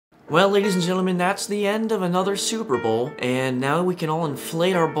Well, ladies and gentlemen, that's the end of another Super Bowl, and now we can all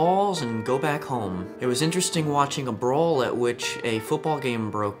inflate our balls and go back home. It was interesting watching a brawl at which a football game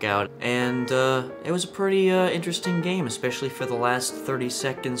broke out, and it was a pretty interesting game, especially for the last 30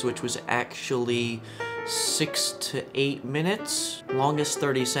 seconds, which was actually 6 to 8 minutes. Longest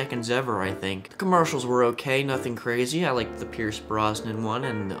 30 seconds ever, I think. The commercials were okay, nothing crazy. I liked the Pierce Brosnan one,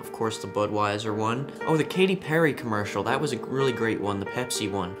 and of course the Budweiser one. Oh, the Katy Perry commercial, that was a really great one, the Pepsi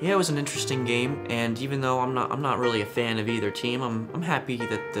one. Yeah, it was an interesting game, and even though I'm not really a fan of either team, I'm happy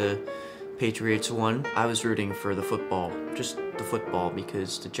that the Patriots won. I was rooting for the football, just the football,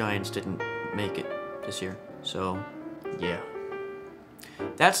 because the Giants didn't make it this year. So, yeah.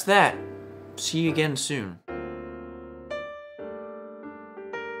 That's that. See you again soon.